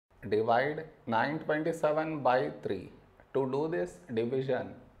divide 927 by 3. To do this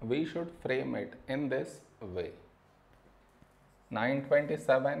division, we should frame it in this way.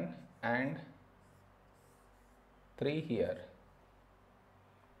 927 and 3 here.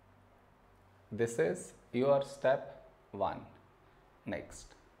 This is your step 1.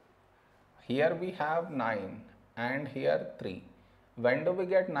 Next, here we have 9 and here 3. When do we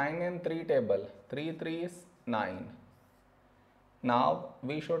get 9 in 3 table? 3 3 is 9. Now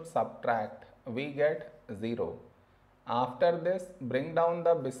we should subtract. We get 0. After this, bring down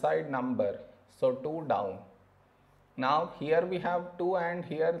the beside number. So 2 down. Now here we have 2 and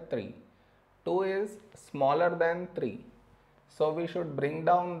here 3. 2 is smaller than 3. So we should bring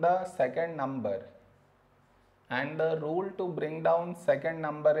down the second number. And the rule to bring down second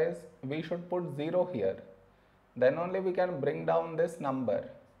number is we should put 0 here. Then only we can bring down this number.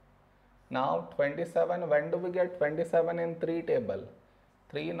 Now 27, when do we get 27 in 3 table?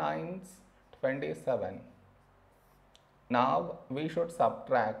 3 9s 27. Now we should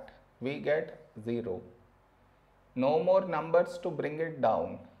subtract. We get 0. No more numbers to bring it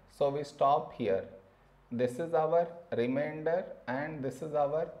down. So we stop here. This is our remainder and this is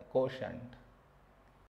our quotient.